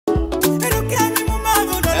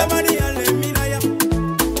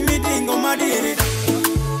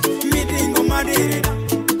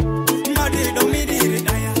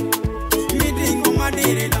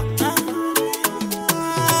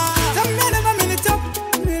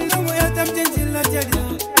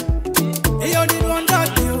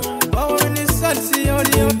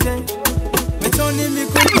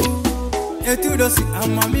si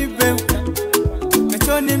amami be.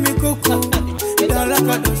 Mechoni mi kuku. Dala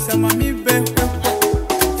kado sa mami be.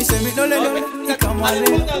 Ise mi dole dole ikamale.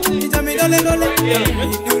 Ise mi dole dole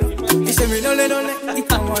idura. Ise mi dole dole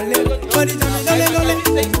ikamale. Odi ise mi dole dole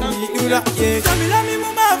idura. Yeah. Kamila mi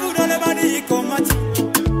mama bu dole bani ikomati.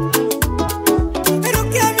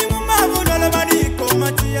 Erukia mi mama bu dole bani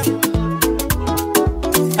ikomati ya.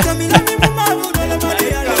 Kamila mi mama bu dole bani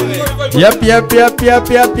Yep.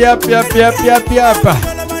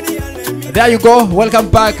 There you go. Welcome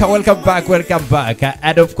back.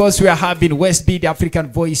 And of course, we are having West B, the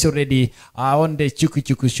African voice, already on the Chuku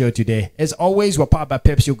Chuku show today. As always, we're powered by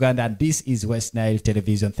Pepsi Uganda, and this is West Nile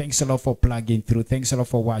Television. Thanks a lot for plugging through. Thanks a lot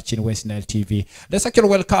for watching West Nile TV. Let's actually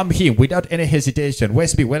welcome him without any hesitation.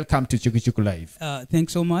 West B, welcome to Chuku Chuku Live.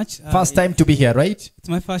 Thanks so much. First time to be here, right? It's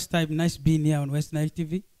my first time. Nice being here on West Nile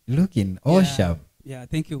TV. Looking awesome. Yeah,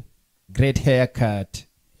 thank you. Great haircut.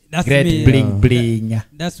 That's great me. bling bling.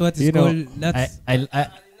 That's what it's called. That's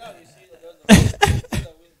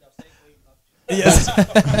yes.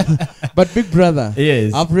 But big brother,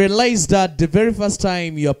 yes, I've realized that the very first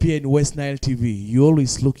time you appear in West Nile TV, you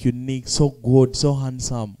always look unique, so good, so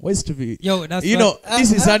handsome. West TV. Yo, that's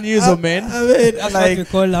this is unusual, man. I mean, that's like, what we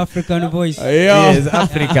call African voice. Yes,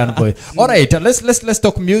 African voice. All right, let's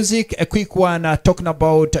talk music. A quick one, talking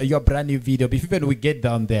about your brand new video. Before we get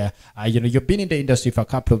down there, you've been in the industry for a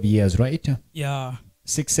couple of years, right? Yeah.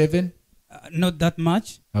 6, 7. Not that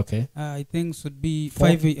much. Okay. I think should be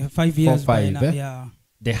 5 years. 4, 5. Now. Yeah.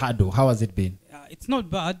 The hardware, how has it been? It's not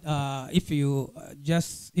bad. If you're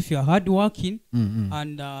hardworking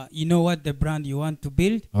and you know what the brand you want to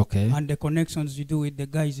build, okay, and the connections you do with the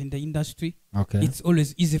guys in the industry, okay, it's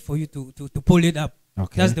always easy for you to pull it up.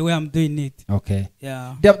 Okay. That's the way I'm doing it. Okay.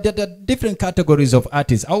 Yeah. There are different categories of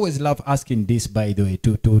artists. I always love asking this, by the way,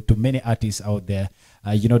 to many artists out there.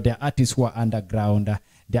 There are artists who are underground.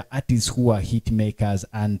 There are artists who are hit makers,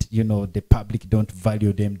 and the public don't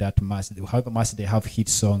value them that much. However much they have hit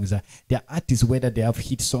songs, there are artists, whether they have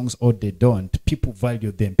hit songs or they don't, people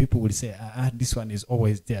value them. People will say, this one is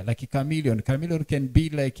always there. Like a Chameleon. Chameleon can be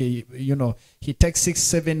like he takes 6,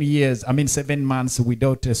 7 years, 7 months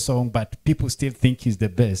without a song, but people still think he's the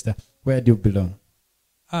best. Where do you belong?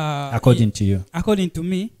 According to you? According to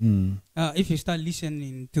me, if you start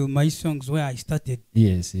listening to my songs where I started,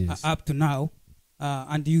 yes, up to now,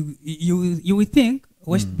 and you will think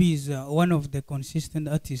West B is one of the consistent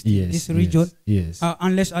artists in this region. Yes.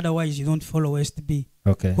 Unless otherwise you don't follow West B.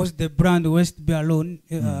 Okay. Because the brand West B alone,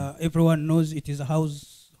 everyone knows it is a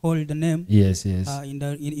household name. Yes. In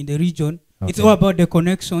the region. Okay. It's all about the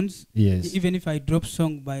connections. Yes. Even if I drop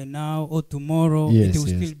song by now or tomorrow, yes, it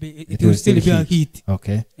will still be a hit.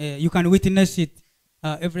 Okay. You can witness it.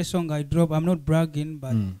 Every song I drop, I'm not bragging,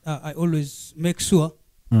 but I always make sure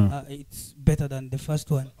it's better than the first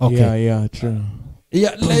one. Okay. Yeah, true.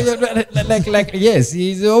 Yeah, like yes,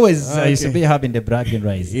 he's always used to be having the bragging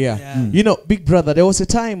rights. Yeah. Big brother, there was a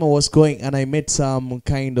time I was going and I met some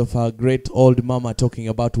kind of a great old mama talking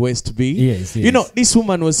about West B. Yes. This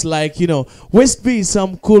woman was like, West B is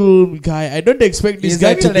some cool guy. I don't expect this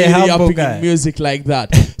guy to be really upping in music like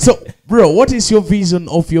that. So, bro, what is your vision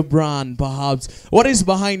of your brand, perhaps? What is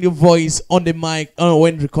behind your voice on the mic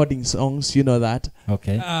when recording songs? You know that?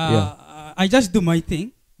 Okay. I just do my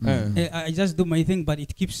thing. I just do my thing, but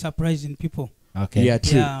it keeps surprising people. Okay. Yeah,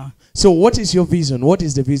 true. Yeah. So what is your vision? What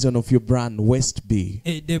is the vision of your brand, West B?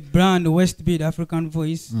 The brand West B, the African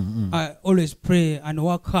voice, I always pray and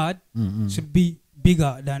work hard should be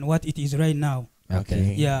bigger than what it is right now.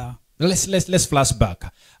 Okay. Yeah. Let's flash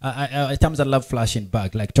back. At times I love flashing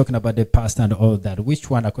back, like talking about the past and all that. Which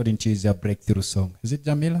one, according to you, is your breakthrough song? Is it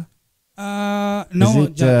Jamila? No, no,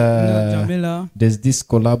 Jamila. There's this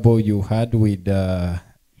collabo you had with.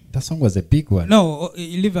 That song was a big one. No,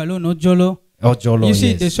 Leave Alone, Ojolo. Ojolo. You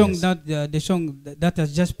see, yes, the song that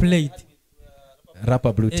has just played.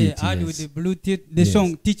 Rapper Blue Teeth. Add with the Blue Teeth. The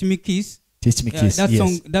song Teach Me Kiss. Teach Me Kiss.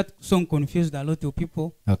 That song confused a lot of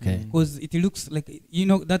people. Okay. Because it looks like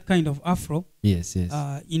that kind of Afro. Yes.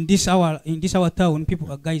 In this our town,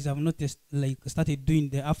 guys have noticed started doing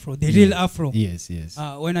the Afro, the real Afro. Yes.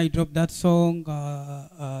 When I dropped that song,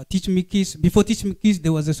 Teach Me Kiss. Before Teach Me Kiss,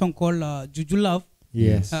 there was a song called Juju Love.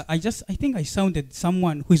 Yes. I think I sounded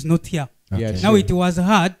someone who is not here. Okay. Now it was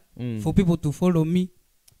hard for people to follow me.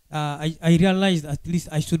 I realized at least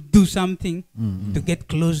I should do something to get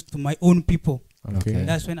close to my own people. Okay.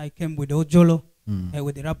 That's when I came with Ojolo,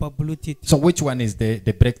 with the rapper Blue Teeth. So which one is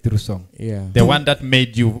the breakthrough song? Yeah. The one that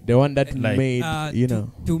made you. The one that made,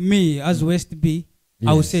 To me, as West B,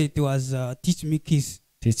 I would say it was Teach Me Kiss.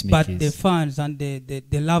 Teach Me But Kiss. the fans and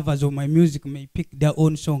the lovers of my music may pick their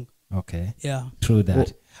own song. Okay. Yeah. True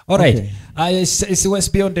that. All right. It's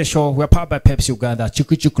West Beyond the Show. We're powered by Pepsi Uganda.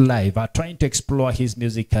 Chuku Chuku Live. Trying to explore his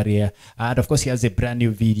music career. And of course, he has a brand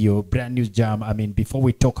new video, brand new jam. I mean, before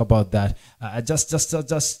we talk about that,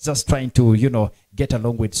 just trying to, you know, get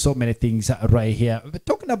along with so many things right here. We're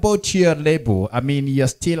talking about your label. I mean, you're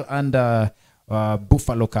still under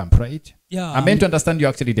Buffalo Camp, right? Yeah. I meant to understand you're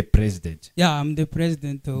actually the president. Yeah, I'm the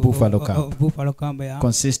president of Buffalo Camp. Of Buffalo Camp, yeah.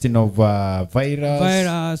 Consisting of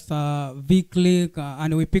Virus, V-Click,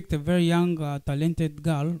 and we picked a very young, talented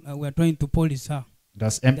girl. We're trying to polish her.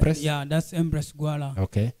 That's Empress? Yeah, that's Empress Guala.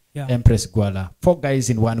 Okay. Yeah. Empress Guala. 4 guys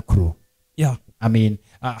in one crew. Yeah. I mean,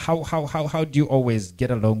 how do you always get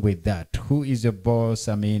along with that? Who is your boss?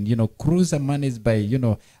 I mean, you know, crews are managed by, you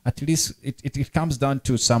know, at least it comes down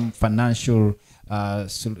to some financial,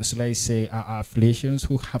 so let's say, affiliations.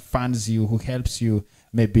 Who funds you, who helps you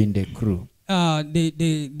maybe in the crew?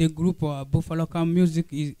 The group Buffalo Camp Music,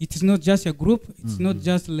 it is not just a group. It's not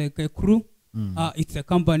just like a crew. It's a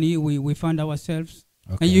company. We fund ourselves.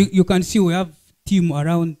 Okay. And you can see we have team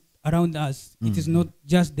around us. It is not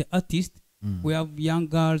just the artist. We have young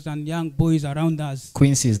girls and young boys around us.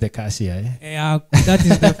 Quincy is the cashier. Yeah,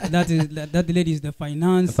 that lady is the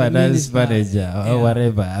finance manager or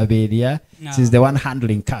whatever. I mean, she's the one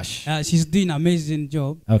handling cash. She's doing an amazing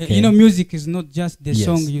job. Okay. You know, music is not just the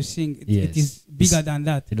song you sing. It is bigger than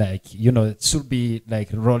that. Like, you know, it should be like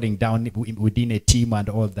rolling down within a team and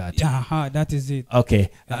all that. Yeah, that is it. Okay.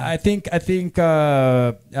 I think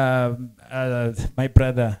my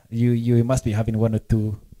brother, you must be having 1 or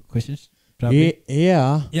 2 questions.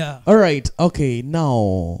 Yeah. All right. Okay.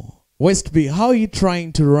 Now, Westby, how are you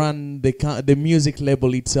trying to run the music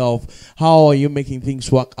label itself? How are you making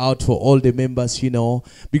things work out for all the members? You know,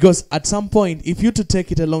 because at some point, if you to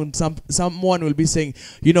take it alone, someone will be saying,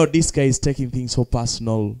 you know, this guy is taking things so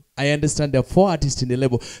personal. I understand there are 4 artists in the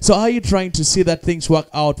label. So how are you trying to see that things work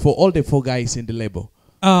out for all the 4 guys in the label?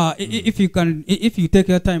 If you take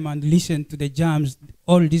your time and listen to the jams,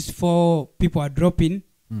 all these 4 people are dropping.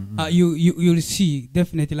 You'll see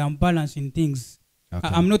definitely I'm balancing things. Okay.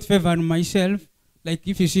 I'm not favoring myself. Like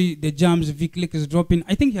if you see the jams, V-Click is dropping.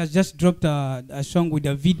 I think he has just dropped a song with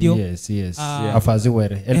a video. Yes. LP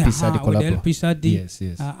Sadi collabo. LP Sadi. Yes.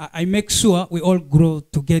 I make sure we all grow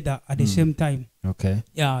together at the same time. Okay.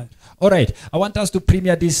 Yeah. All right. I want us to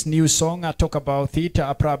premiere this new song. I talk about it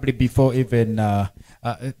probably before even the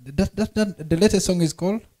latest song is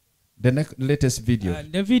called. The latest video.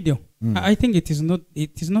 The video. I think it is not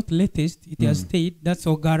latest. It has stayed. That's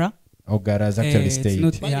Ogara. Ogara has actually stayed.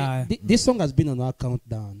 This song has been on our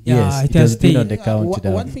countdown. Yes, it has been on the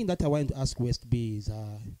countdown. One thing that I want to ask West B is,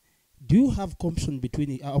 do you have competition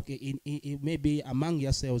between in maybe among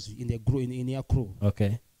yourselves in the group in your crew?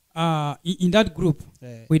 Okay. In that group,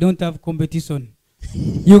 we don't have competition.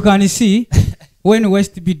 You can see when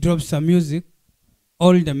West B drops some music,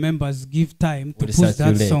 all the members give time to push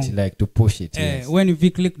that song. Like to push it. Yes. When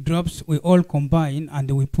V-Click drops, we all combine and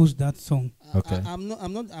we push that song. Okay. I'm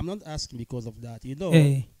not asking because of that. You know,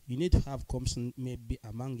 you need to have competition maybe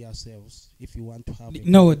among yourselves if you want to have.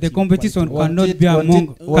 No, the competition cannot be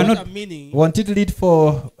among. Want it lead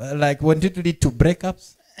for want it lead to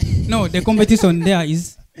breakups? No, the competition there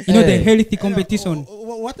is. You know, the healthy competition.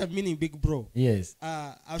 What I'm meaning, big bro. Yes.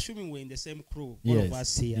 Assuming we're in the same crew, all of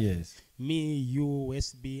us here. Yes. Me, you,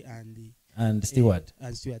 SB, and Stewart.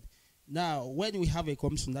 Now, when we have a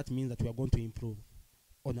competition, that means that we are going to improve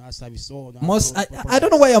on our service. I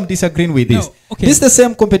don't know why I'm disagreeing with this. No, okay. This is the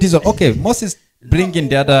same competition. Okay, Most is bringing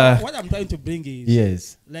the other. What I'm trying to bring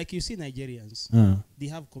is, like you see Nigerians, they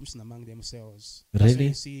have competition among themselves. Really?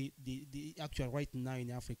 You see the actual right now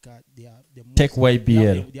in Africa, they are the most. Take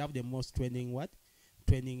YBL. They have the most trending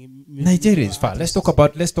Nigeria is far. Let's talk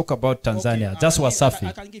about Tanzania. Okay, Just Wasafi.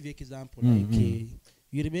 I can give you an example.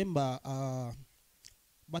 You remember,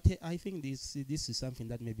 but I think this is something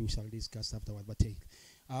that maybe we shall discuss afterward. But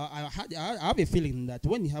I have a feeling that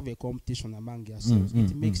when you have a competition among yourselves,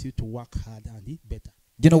 it makes you to work hard and eat better.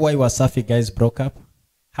 Do you know why Wasafi guys broke up?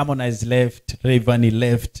 Harmonize left, Rayvanny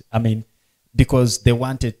left. I mean, because they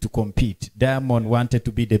wanted to compete. Diamond wanted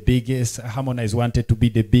to be the biggest. Harmonize wanted to be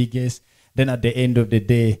the biggest. Then at the end of the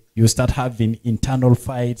day, you start having internal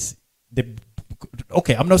fights.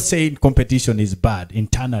 Okay, I'm not saying competition is bad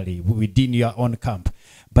internally within your own camp,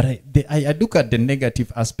 but I look at the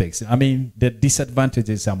negative aspects. I mean, the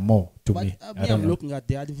disadvantages are more to me. I'm looking at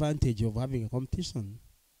the advantage of having a competition.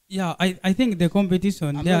 Yeah, I think the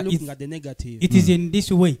competition I'm not looking at the negative. It is in this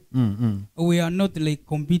way. We are not like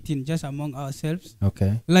competing just among ourselves.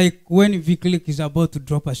 Okay. Like when V-Click is about to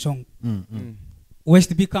drop a song,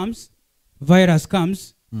 West B comes, Virus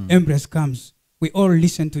comes, Empress comes. we all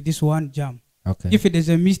listen to this one jam. Okay. If it is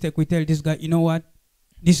a mistake, we tell this guy, you know what,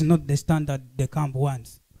 this is not the standard the camp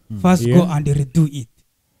wants. First go and redo it.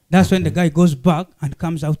 That's when the guy goes back and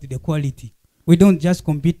comes out to the quality. We don't just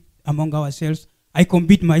compete among ourselves. I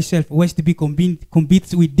compete myself. West B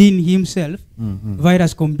competes within himself.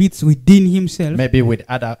 Virus competes within himself. Maybe with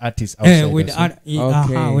other artists outside. With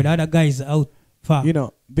other guys out far. You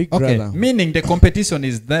know, big brother. Meaning the competition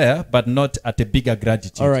is there, but not at a bigger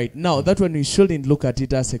gratitude. All right. Now, that one, we shouldn't look at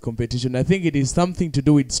it as a competition. I think it is something to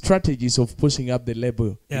do with strategies of pushing up the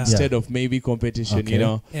level instead of maybe competition, you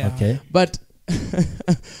know. Okay. But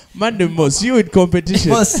Most you with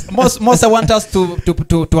competition. Most I want us to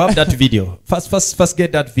have that video. First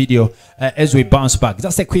get that video as we bounce back.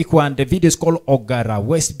 Just a quick one. The video is called Ogara.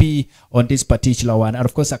 West B on this particular one, and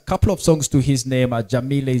of course a couple of songs to his name.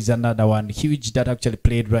 Jamila is another one, huge, that actually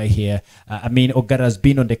played right here. I mean, Ogara has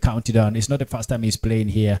been on the countdown. It's not the first time he's playing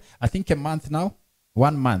here. I think a month now,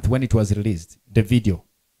 1 month when it was released. The video,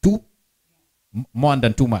 more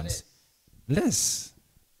than 2 months, less.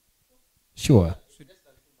 Sure.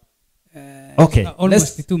 Okay.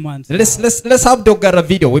 Almost 2 months. Let's have the Ogara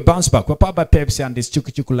video. We bounce back. We're powered by Pepsi and this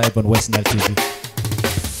Chuku Chuku live on West NileTv.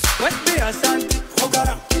 West Bay Asante,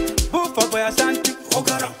 Ogara. Bufa Boy Asante,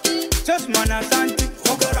 Ogara. Just Man Asante,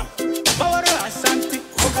 Ogara. Bawara Asante,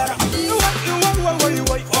 Ogara. You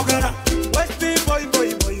want, Ogara. West Bay boy,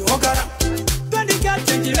 Ogara. Don't you get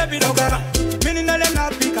change, let me Ogara. Meaning I let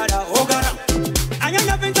not be Kada, Ogara. I am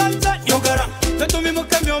having done that, Ogara. To me,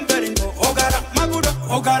 Mukamion Beringo, Ogara. Maguda,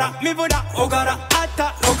 Ogara. Mibuda, Ogara.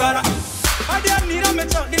 Ata, Ogara. I didn't need a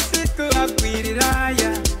metro, this is to have query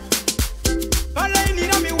raya. Pala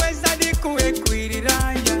nira mi weza di kuwe query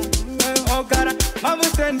raya. Ogara, mamu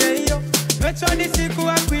sende yo. Metro this is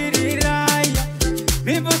kuwa query raya.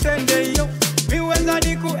 Mibu sende yo. Mi weza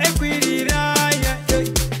di kuwe query raya.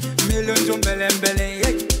 Milunju mbelembele,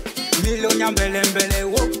 milunju mbelembele,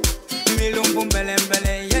 wo. Milunju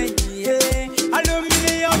mbelembele, Alo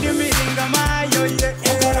million de miringa mayo,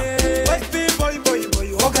 Ogara. West be boy,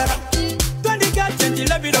 Ogara. Don't you get change,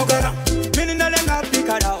 let me Ogara. Meaning I let not be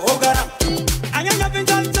Kada, Ogara. I am having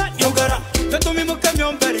done that, Ogara. To me,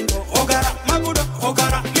 Mukamion Beringo, Ogara. Maguda,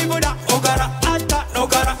 Ogara. Mibuda, Ogara. Ata,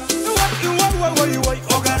 Ogara. You want,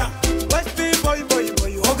 Ogara. West be boy,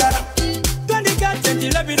 Ogara. Don't you get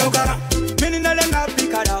change, let me Ogara. Meaning I let not be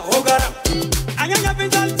Kada, Ogara. I am having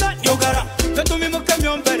done that, Ogara. To me,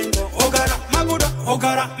 Mukamion Beringo, Ogara. Maguda,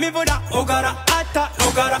 Ogara. Mibuda, Ogara. Ata,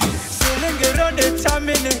 Ogara. Silingero de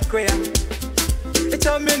chamene koya.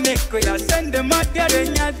 Chamene koya. Send the matter,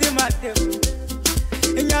 nyadi matter.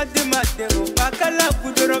 Nyadi matter. Bakala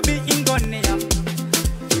kudorobi ingonia.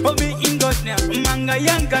 Obi ingonia. Manga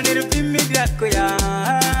yanga nirpi media koya.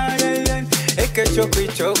 Eke choku.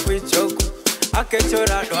 Ake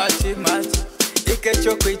chora doachi machi. Eke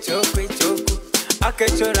choku. Ake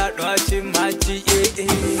chora doachi machi.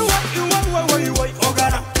 You want,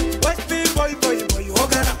 Ogara. West be boy,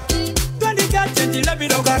 Ogara. Don't you get change, let me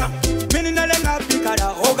Ogara. Meaning I let not be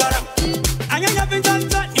Kada, Ogara. I am having done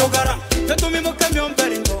that, Ogara. To me, Mukamion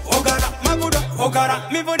Beringo, Ogara. Maguda, Ogara.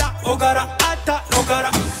 Mibuda, Ogara. Ata,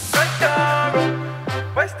 Ogara.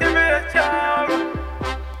 West be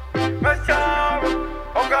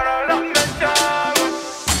Ogara, long Mecharo.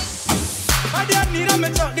 I didn't need a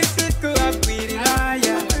metro, this is to have query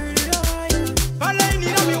raya. Pala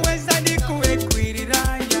need a me West di kuwe query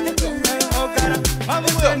raya. Ogara, mamu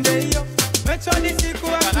sende yo. Metro this is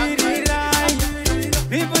kuwe query raya.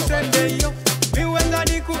 Mibu sende yo. Mi West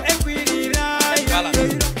di kuwe query raya.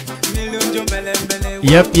 Milunjo mbele.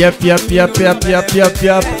 Yep.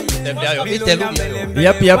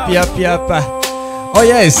 Oh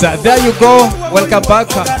yes, there you go. Welcome back.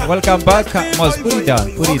 Boss, put it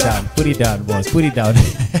down, boss. Put it down.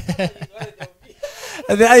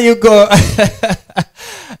 There you go.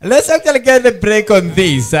 Let's actually get a break on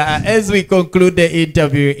this. As we conclude the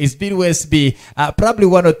interview, it's been West B. Probably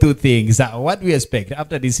one or two things. What we expect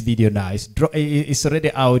after this video now is it's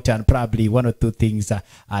already out, and probably one or two things, to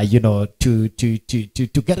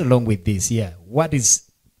get along with this. Yeah. What is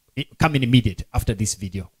coming immediate after this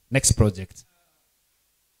video? Next project.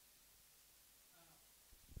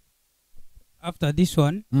 After this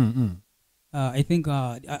one, I think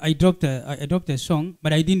I dropped a song,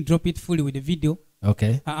 but I didn't drop it fully with the video.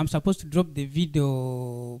 Okay. I'm supposed to drop the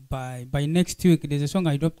video by next week. There's a song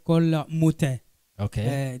I dropped called Mute.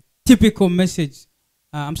 Okay. Typical message.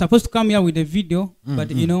 I'm supposed to come here with the video,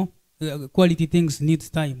 but you know, quality things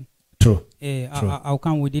needs time. True. I'll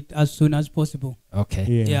come with it as soon as possible.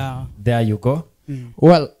 Okay. Yeah. There you go.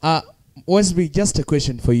 Well, Wesley, just a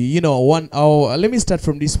question for you. You know, let me start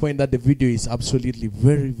from this point that the video is absolutely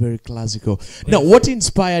very, very classical. Yes. Now, what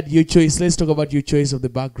inspired your choice? Let's talk about your choice of the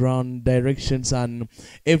background, directions, and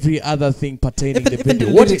every other thing pertaining to the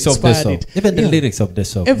video. What inspired it? Even the lyrics of the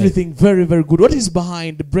song. Everything very, very good. What is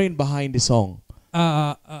behind the brain behind the song?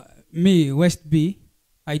 Me, West B,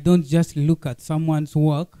 I don't just look at someone's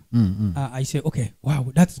work. I say, okay,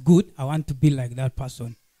 wow, that's good. I want to be like that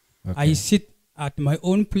person. Okay. I sit at my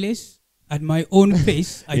own place, at my own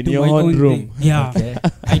pace. I do my own thing. Yeah, okay.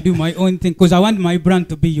 I do my own thing because I want my brand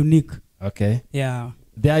to be unique. Okay. Yeah.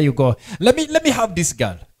 There you go. Let me have this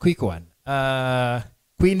girl. Quick one.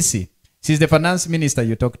 Quincy. She's the finance minister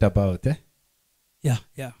you talked about. Eh? Yeah,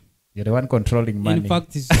 yeah. You're the one controlling money. In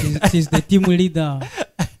fact, she's the team leader.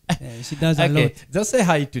 She does a lot. Just say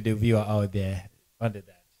hi to the viewer out there. Under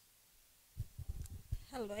that.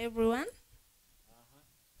 Hello, everyone.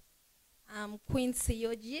 I'm Quincy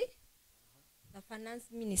Yoji, the finance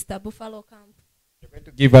minister, Buffalo Camp. You're going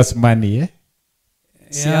to give us money, eh?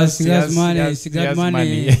 Yeah, she has money. She got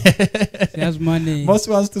money. She has money. Most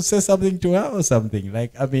wants to say something to her or something.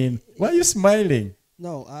 Like, I mean, why are you smiling?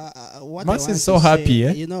 No, what Mas is so happy,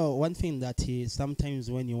 eh? You know, one thing that sometimes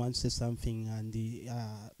when you want to say something and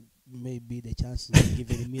maybe the chance to give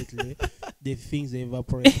it immediately, the things they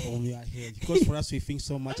evaporate on your head. Because for us, we think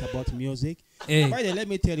so much about music. Hey. By the way, let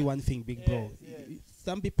me tell you one thing, big bro.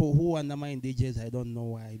 Some people who undermine DJs, I don't know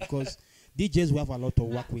why. Because DJs, we have a lot of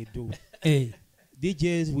work we do. Hey.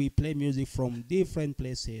 DJs, we play music from different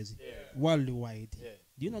places, worldwide. Yeah.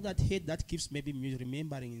 Do you know that hate that keeps maybe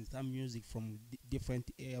remembering some music from different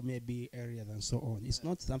maybe areas and so on? It's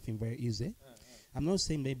not something very easy. I'm not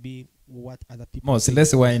saying maybe what other people. So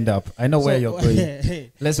let's wind up. I know where you're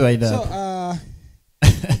going. Let's wind up. So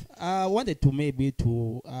I wanted to maybe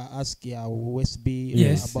to ask West B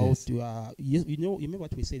about you know, remember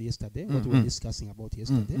what we said yesterday? What we were discussing about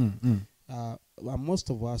yesterday?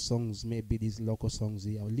 Most of our songs, maybe these local songs,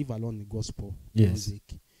 leave alone the gospel music.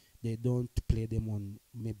 They don't play them on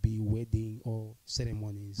maybe wedding or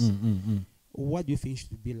ceremonies. What do you think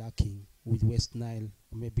should be lacking with West Nile,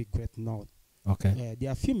 or maybe Great North? Okay.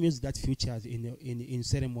 There are few music that features in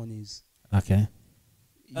ceremonies. Okay.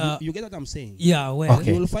 You get what I'm saying? Yeah, well.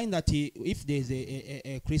 You will find that if there's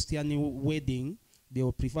a Christian wedding, they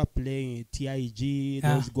will prefer playing TIG,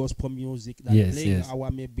 those gospel music, than playing our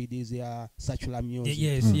maybe these secular music.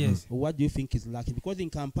 Yes. What do you think is lacking? Because in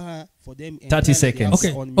Kampala, for them, 30 seconds.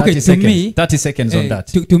 Okay. To me, 30 seconds on that.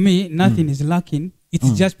 To me, nothing is lacking.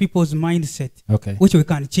 It's just people's mindset, which we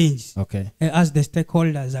can change. As the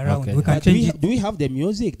stakeholders around, we can change. Do we have the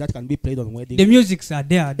music that can be played on weddings? The musics are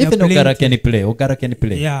there. Even Ogara can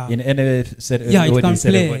play. Yeah. In any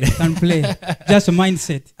it can play. Just a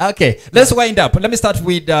mindset. Okay, let's wind up. Let me start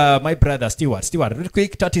with my brother Stewart. Stewart, real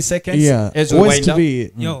quick, 30 seconds. Yeah. As we wind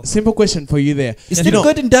up. Simple question for you there. Is it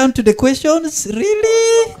getting down to the questions?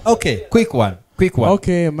 Really? Okay, quick one.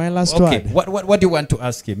 Okay, my last one. What do you want to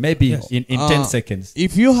ask him? Maybe in 10 seconds.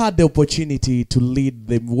 If you had the opportunity to lead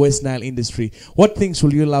the West Nile industry, what things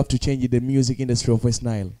would you love to change in the music industry of West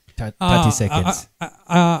Nile? 30 seconds.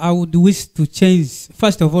 I would wish to change,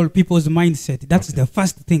 first of all, people's mindset. That's the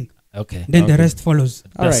first thing. Okay. Then the rest follows.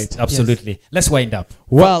 All right. Absolutely. Yes. Let's wind up.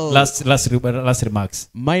 Well, last remarks.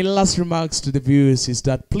 My last remarks to the viewers is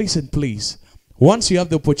that please, once you have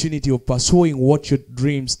the opportunity of pursuing what your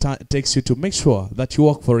dreams takes you to, make sure that you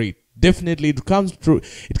work for it. Definitely, it comes through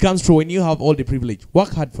when you have all the privilege.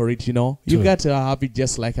 Work hard for it, you know. True. You got to have it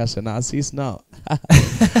just like us and us now.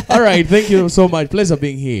 All right, thank you so much. Pleasure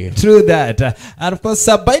being here. True that. And of course,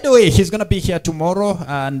 by the way, he's going to be here tomorrow.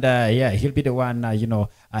 And he'll be the one,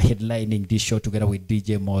 headlining this show together with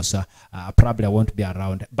DJ Mosa. Probably I won't be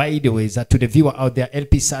around. By the way, to the viewer out there,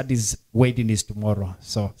 LP Sadi's wedding is tomorrow.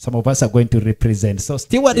 So some of us are going to represent. So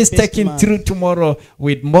Stewart is taking through tomorrow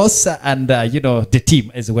with Mosa and, the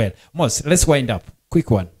team as well. Mos, let's wind up. Quick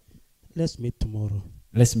one. Let's meet tomorrow.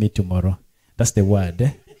 Let's meet tomorrow. That's the word.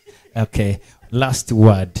 Eh? Okay. Last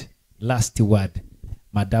word.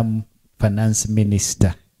 Madam Finance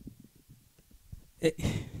Minister.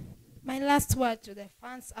 My last word to the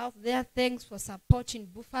fans out there, thanks for supporting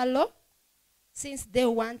Buffalo. Since day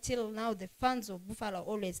one till now, the fans of Buffalo are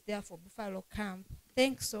always there for Buffalo Camp.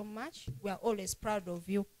 Thanks so much. We are always proud of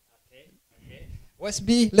you. Okay. West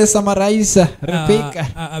B, let's summarize.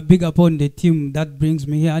 Big upon the team that brings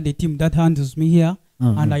me here, the team that handles me here.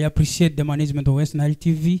 And I appreciate the management of West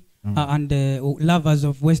NileTv and the lovers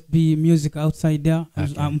of West B music outside there.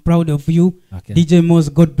 I'm proud of you. DJ Moss,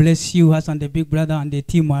 God bless you, us and the big brother and the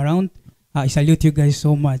team around. I salute you guys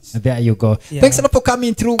so much. There you go. Yeah. Thanks a lot for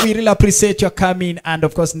coming through. We really appreciate your coming. And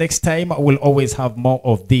of course, next time we'll always have more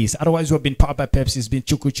of this. Otherwise, we've been powered by Pepsi. It's been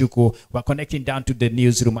Chuku Chuku. We're connecting down to the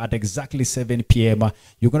newsroom at exactly 7 p.m.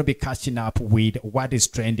 You're going to be catching up with what is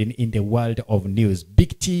trending in the world of news.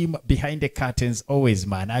 Big team behind the curtains, always,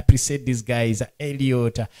 man. I appreciate these guys,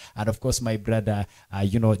 Elliot, and of course, my brother,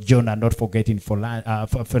 Jonah, not forgetting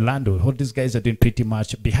Philando. All these guys are doing pretty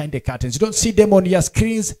much behind the curtains. You don't see them on your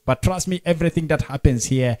screens, but trust me, everything that happens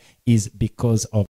here is because of